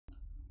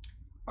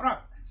Alright,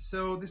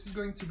 so this is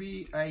going to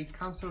be a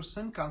Cancer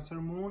Sun,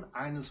 Cancer Moon,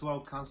 and as well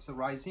Cancer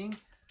Rising.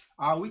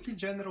 Our weekly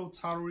general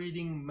tarot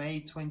reading May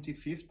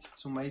 25th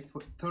to May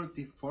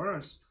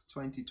 31st,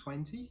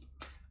 2020.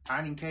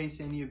 And in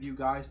case any of you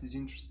guys is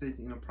interested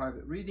in a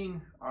private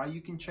reading, you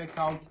can check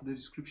out the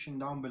description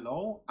down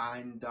below,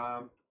 and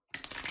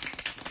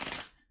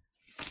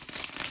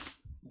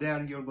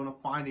there you're going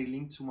to find a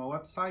link to my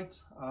website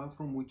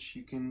from which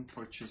you can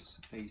purchase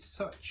a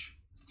search.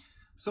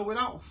 So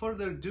without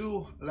further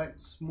ado,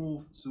 let's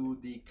move to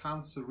the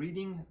Cancer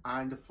reading,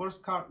 and the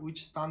first card,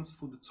 which stands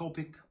for the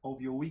topic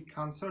of your week,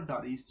 Cancer,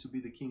 that is to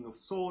be the King of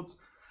Swords,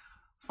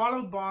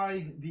 followed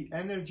by the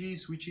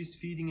energies which is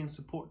feeding and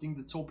supporting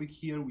the topic.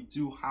 Here we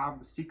do have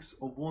the Six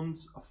of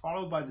Wands,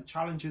 followed by the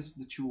challenges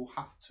that you will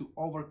have to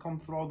overcome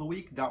throughout the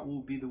week. That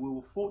will be the Wheel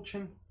of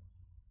Fortune.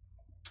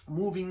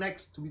 Moving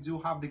next, we do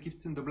have the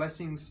gifts and the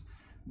blessings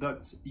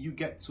that you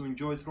get to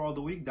enjoy throughout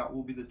the week. That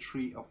will be the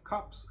Three of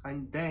Cups,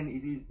 and then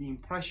it is the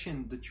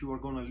impression that you are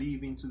going to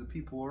leave into the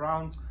people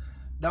around.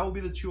 That will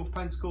be the Two of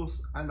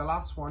Pentacles, and the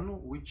last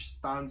one, which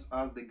stands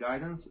as the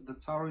guidance the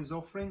tarot is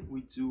offering,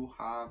 we do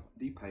have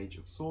the Page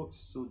of Swords.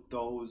 So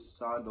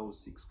those are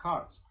those 6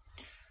 cards.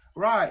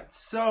 Right,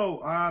 so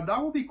that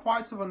will be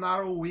quite of a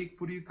narrow week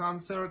for you,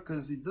 Cancer,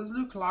 because it does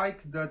look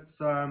like that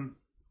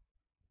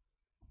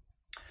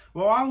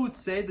well, I would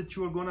say that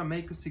you are going to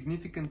make a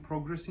significant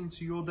progress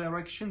into your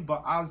direction,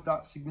 but as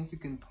that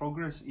significant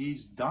progress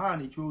is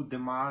done, it will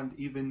demand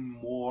even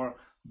more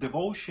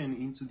devotion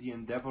into the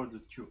endeavor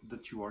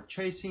that you are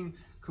chasing,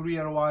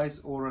 career-wise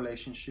or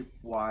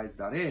relationship-wise,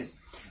 that is.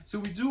 So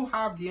we do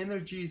have the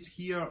energies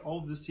here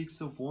of the Six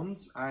of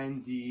Wands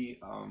and the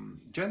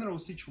general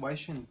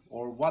situation,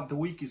 or what the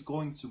week is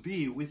going to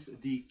be,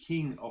 with the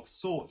King of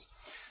Swords.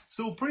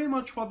 So pretty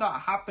much what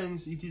that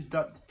happens, it is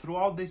that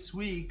throughout this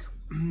week,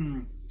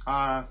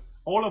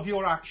 all of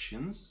your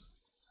actions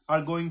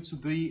are going to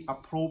be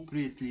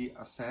appropriately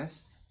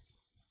assessed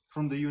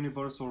from the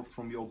universe, or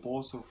from your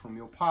boss, or from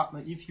your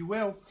partner, if you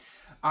will,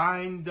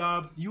 and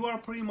you are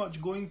pretty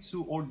much going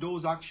to, or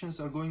those actions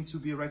are going to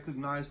be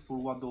recognized for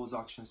what those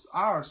actions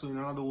are. So in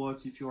other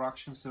words, if your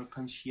actions are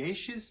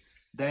conscientious,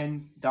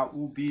 then that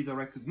will be the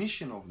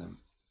recognition of them.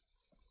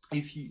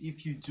 If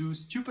you do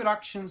stupid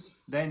actions,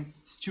 then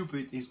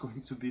stupid is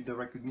going to be the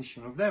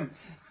recognition of them.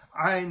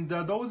 And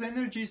those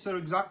energies are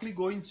exactly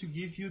going to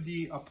give you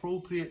the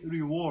appropriate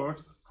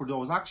reward for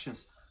those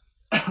actions.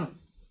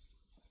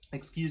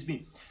 Excuse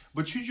me.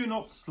 But should you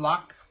not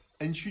slack,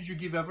 and should you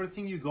give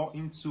everything you got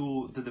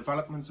into the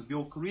development of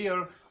your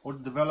career or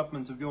the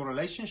development of your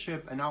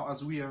relationship, and now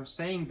as we are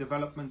saying,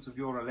 developments of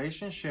your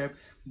relationship,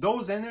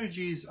 those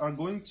energies are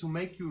going to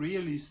make you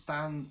really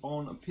stand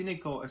on a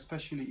pinnacle,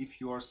 especially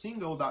if you are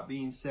single. That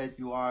being said,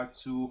 you are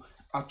to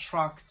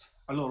attract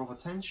a lot of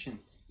attention.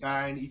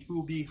 And it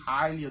will be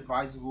highly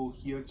advisable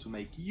here to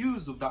make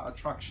use of that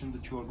attraction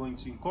that you are going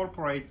to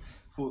incorporate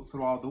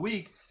throughout the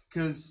week,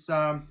 because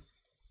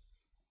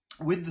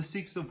with the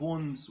Six of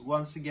Wands,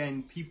 once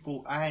again,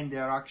 people and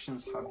their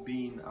actions have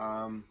been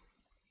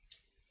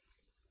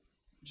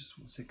just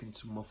one second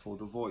to muffle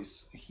the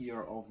voice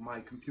here of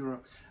my computer.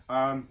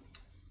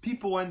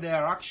 People and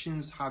their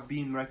actions have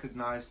been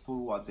recognized for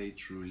what they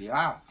truly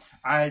are,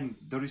 and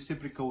the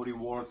reciprocal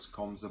rewards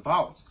comes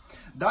about.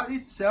 That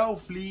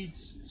itself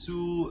leads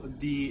to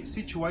the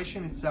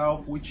situation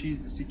itself, which is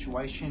the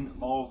situation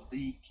of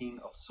the King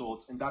of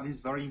Swords, and that is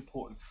very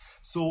important.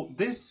 So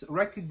this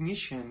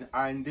recognition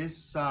and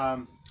this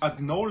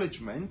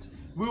acknowledgement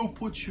will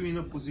put you in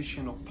a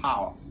position of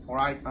power, all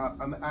right?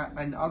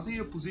 And as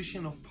a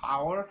position of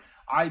power,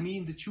 I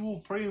mean that you will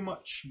pretty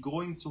much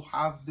going to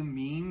have the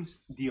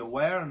means, the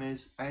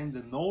awareness, and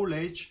the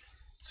knowledge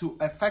to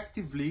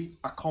effectively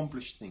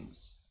accomplish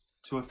things,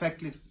 to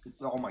effectively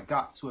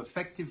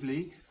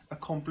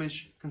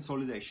accomplish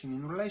consolidation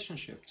in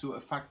relationship, to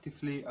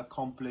effectively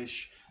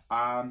accomplish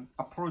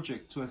a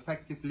project, to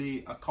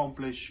effectively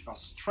accomplish a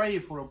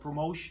strive for a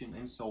promotion,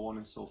 and so on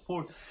and so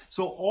forth.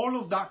 So all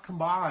of that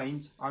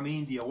combined, I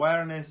mean, the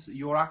awareness,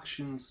 your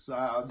actions,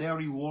 their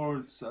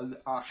rewards,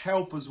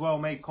 help as well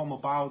may come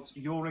about.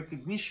 Your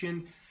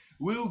recognition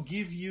will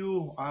give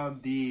you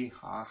the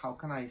how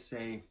can I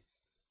say,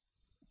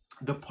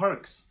 the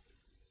perks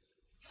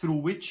through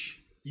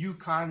which you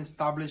can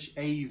establish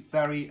a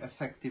very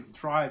effective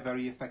drive,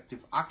 very effective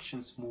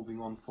actions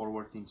moving on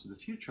forward into the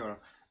future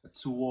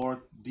toward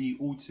the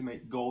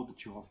ultimate goal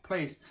that you have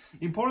placed.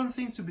 Important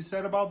thing to be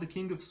said about the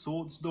King of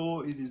Swords,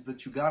 though, it is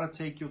that you gotta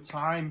take your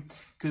time,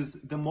 because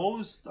the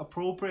most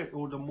appropriate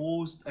or the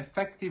most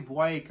effective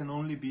way can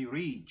only be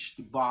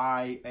reached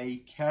by a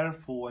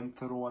careful and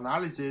thorough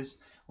analysis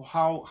of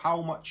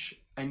how much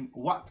and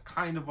what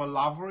kind of a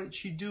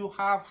leverage you do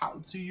have, how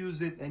to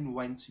use it, and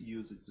when to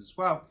use it as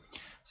well.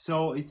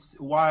 So it's,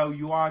 while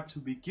you are to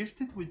be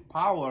gifted with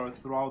power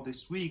throughout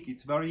this week,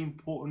 it's very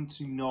important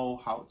to know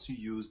how to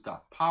use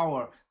that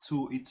power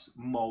to its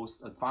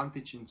most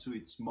advantage and to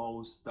its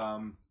most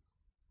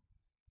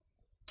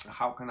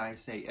how can I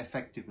say,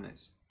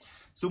 effectiveness.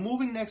 So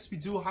moving next, we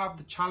do have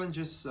the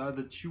challenges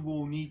that you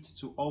will need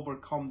to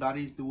overcome. That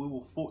is the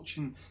Wheel of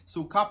Fortune.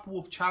 So a couple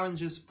of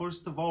challenges.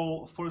 First of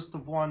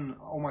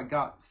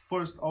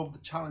the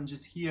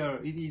challenges here,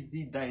 it is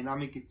the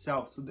dynamic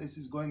itself. So this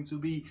is going to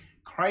be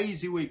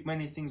crazy week.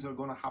 Many things are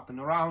going to happen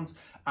around,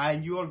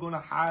 and you are going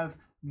to have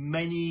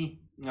many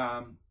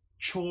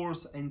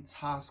chores and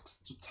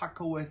tasks to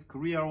tackle with,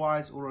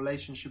 career-wise or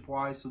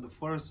relationship-wise. So the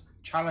first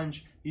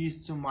challenge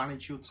is to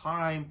manage your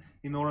time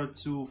in order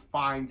to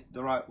find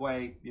the right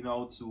way, you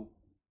know, to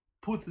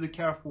put the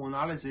careful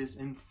analysis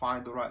and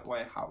find the right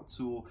way how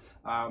to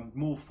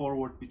move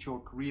forward with your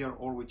career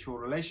or with your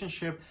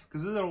relationship,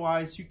 because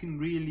otherwise you can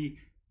really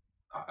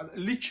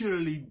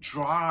literally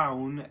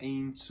drown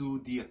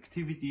into the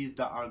activities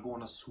that are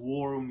going to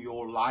swarm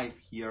your life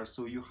here.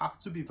 So you have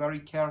to be very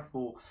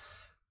careful,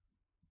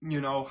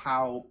 you know,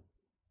 how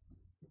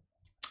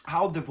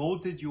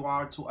devoted you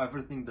are to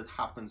everything that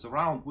happens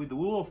around. With the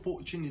Wheel of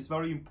Fortune, it's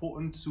very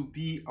important to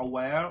be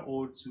aware,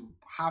 or to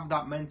have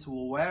that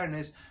mental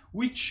awareness,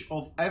 which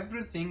of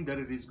everything that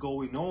it is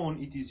going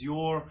on, it is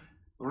your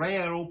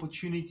rare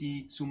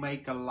opportunity to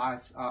make a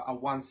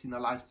once in a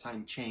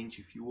lifetime change,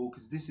 if you will,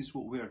 because this is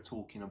what we're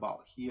talking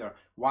about here.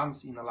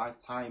 Once in a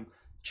lifetime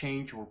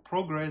change or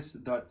progress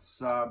that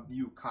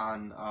you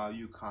can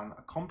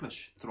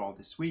accomplish throughout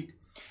this week.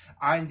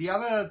 And the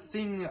other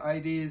thing,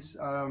 it is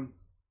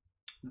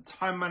the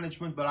time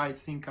management, but I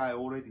think I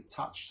already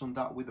touched on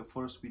that with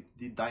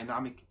the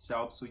dynamic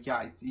itself. So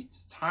yeah,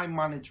 it's time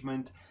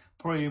management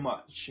pretty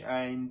much,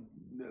 and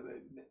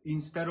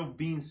instead of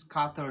being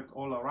scattered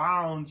all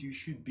around, you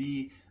should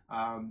be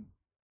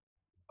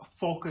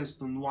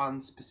focused on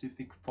one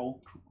specific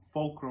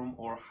fulcrum,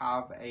 or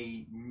have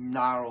a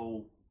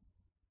narrow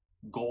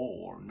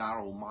goal or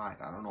narrow mind.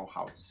 I don't know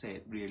how to say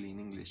it really in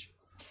English.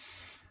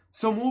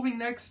 So moving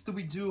next,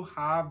 we do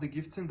have the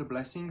gifts and the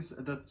blessings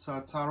that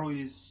Tarot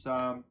is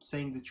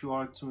saying that you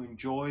are to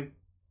enjoy.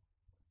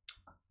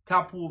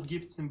 Couple of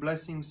gifts and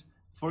blessings.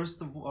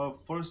 First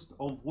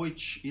of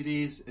which, it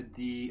is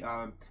the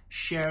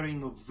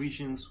sharing of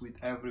visions with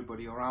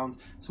everybody around.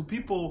 So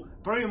people,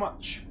 pretty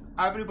much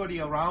everybody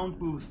around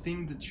will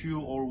think that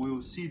you, or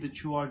will see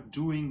that you are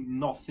doing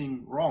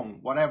nothing wrong.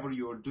 Whatever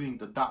you are doing,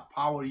 that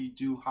power you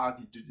do have,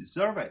 you do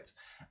deserve it.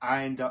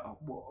 And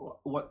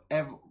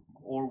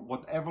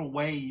whatever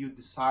way you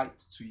decide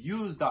to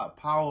use that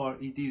power,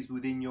 it is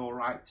within your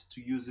right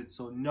to use it.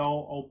 So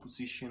no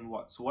opposition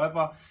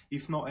whatsoever.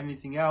 If not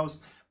anything else,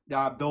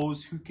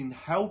 those who can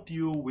help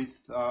you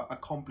with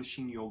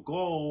accomplishing your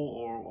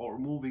goal, or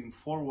moving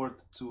forward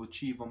to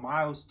achieve a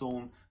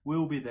milestone,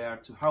 will be there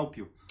to help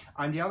you.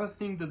 And the other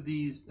thing that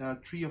these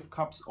Three of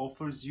Cups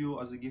offers you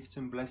as a gift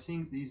and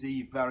blessing is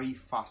a very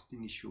fast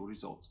initial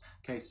results.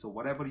 Okay, so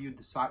whatever you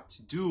decide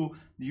to do,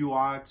 you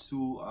are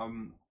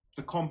to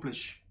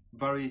accomplish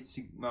very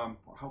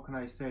how can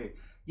I say,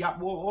 yeah,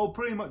 well,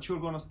 pretty much you're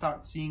going to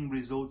start seeing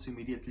results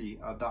immediately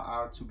that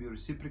are to be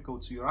reciprocal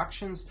to your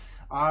actions.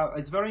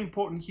 It's very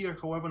important here,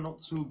 however,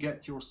 not to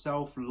get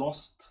yourself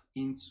lost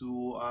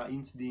into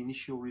the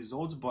initial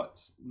results,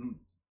 but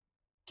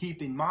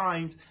keep in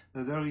mind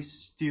that there is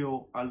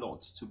still a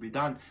lot to be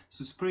done.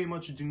 So it's pretty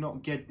much, do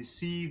not get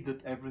deceived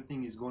that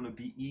everything is going to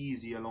be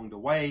easy along the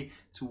way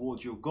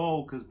towards your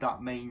goal, because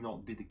that may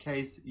not be the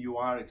case. You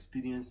are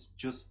experiencing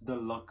just the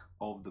luck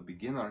of the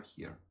beginner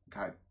here.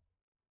 Okay.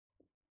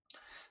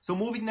 So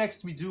moving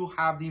next, we do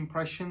have the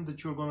impression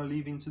that you're going to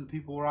leave into the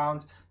people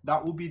around.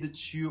 That will be the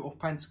Two of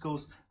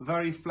Pentacles.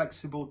 Very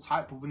flexible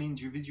type of an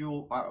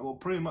individual, or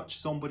pretty much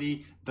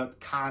somebody that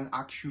can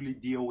actually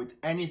deal with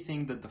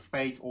anything that the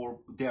fate or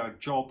their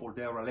job or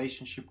their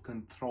relationship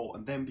can throw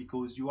at them,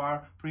 because you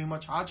are pretty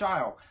much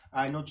agile.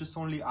 Not just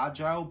only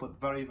agile, but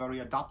very,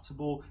 very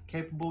adaptable,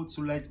 capable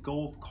to let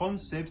go of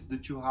concepts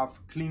that you have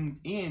clinged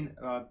in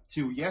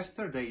till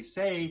yesterday,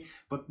 say,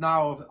 but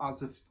now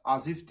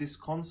as if this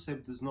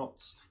concept does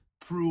not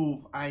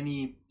prove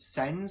any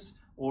sense,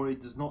 or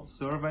it does not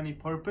serve any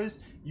purpose,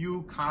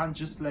 you can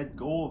just let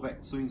go of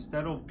it. So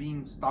instead of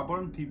being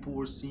stubborn, people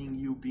were seeing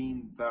you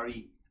being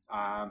very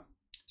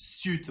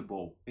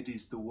suitable. It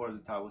is the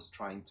word that I was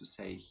trying to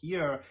say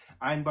here.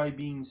 And by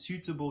being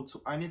suitable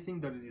to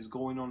anything that it is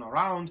going on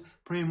around,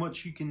 pretty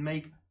much you can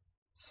make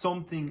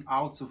something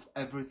out of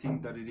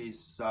everything that it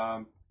is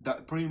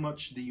that pretty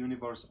much the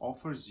universe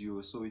offers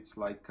you. So it's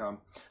like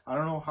I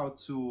don't know how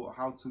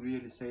to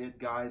really say it,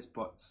 guys,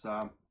 but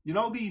you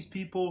know, these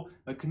people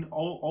that can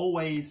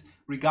always,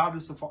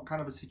 regardless of what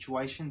kind of a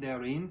situation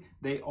they're in,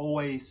 they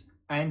always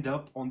end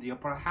up on the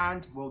upper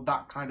hand. Well,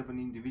 that kind of an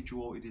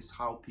individual, it is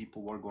how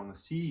people are going to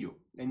see you,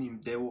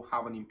 and they will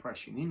have an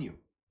impression in you.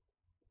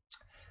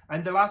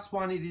 And the last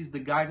one, it is the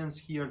guidance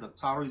here that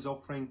Tarot is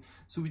offering.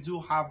 So we do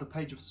have the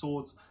Page of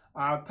Swords.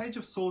 Page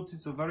of Swords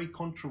is a very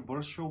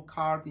controversial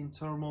card in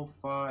terms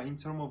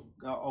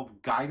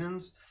of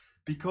guidance,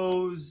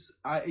 because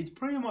it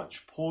pretty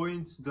much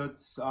points that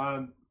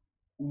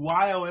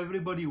while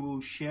everybody will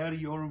share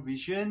your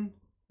vision,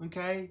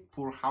 okay,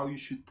 for how you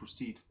should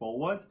proceed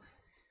forward,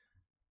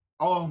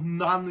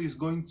 none is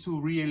going to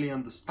really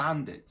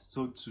understand it.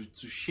 So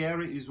to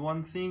share it is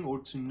one thing, or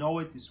to know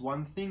it is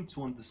one thing,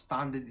 to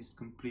understand it is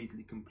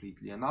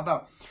completely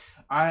another.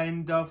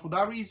 And for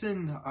that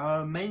reason,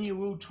 many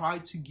will try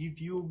to give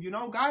you,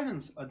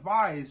 guidance,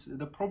 advice.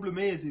 The problem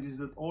is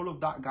that all of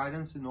that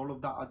guidance and all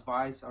of that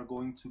advice are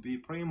going to be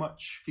pretty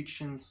much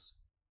fictions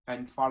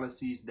and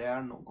fallacies. They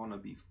are not going to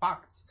be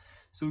facts.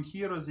 So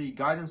here, as a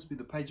guidance with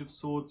the Page of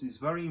Swords, is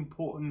very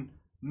important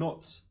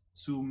not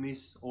to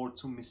miss or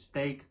to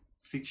mistake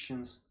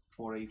fictions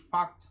for a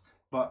fact.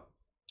 But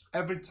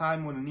every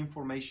time when an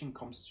information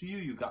comes to you,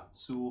 you got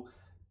to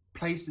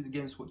place it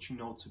against what you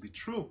know to be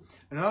true.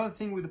 Another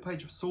thing with the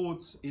Page of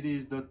Swords, it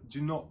is that do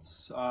not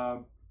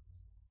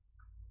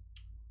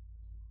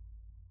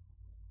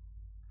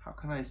how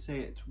can I say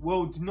it?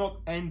 Well, do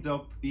not end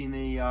up in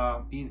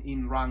a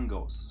in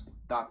Rangos.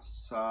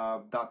 That's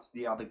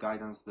the other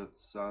guidance that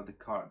the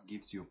card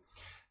gives you.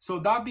 So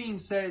that being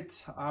said,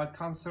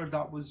 Cancer,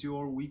 that was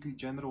your weekly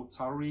general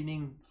tarot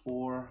reading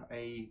for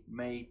a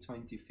May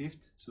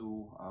 25th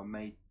to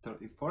May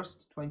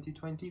 31st,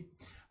 2020.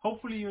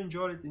 Hopefully you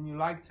enjoyed it and you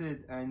liked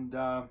it. And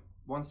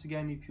once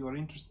again, if you are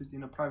interested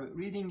in a private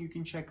reading, you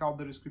can check out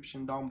the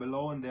description down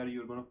below, and there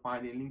you're going to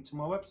find a link to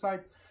my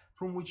website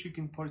from which you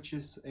can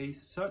purchase a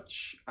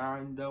such,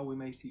 and we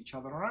may see each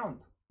other around.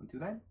 Until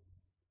then,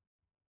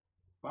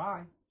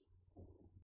 bye.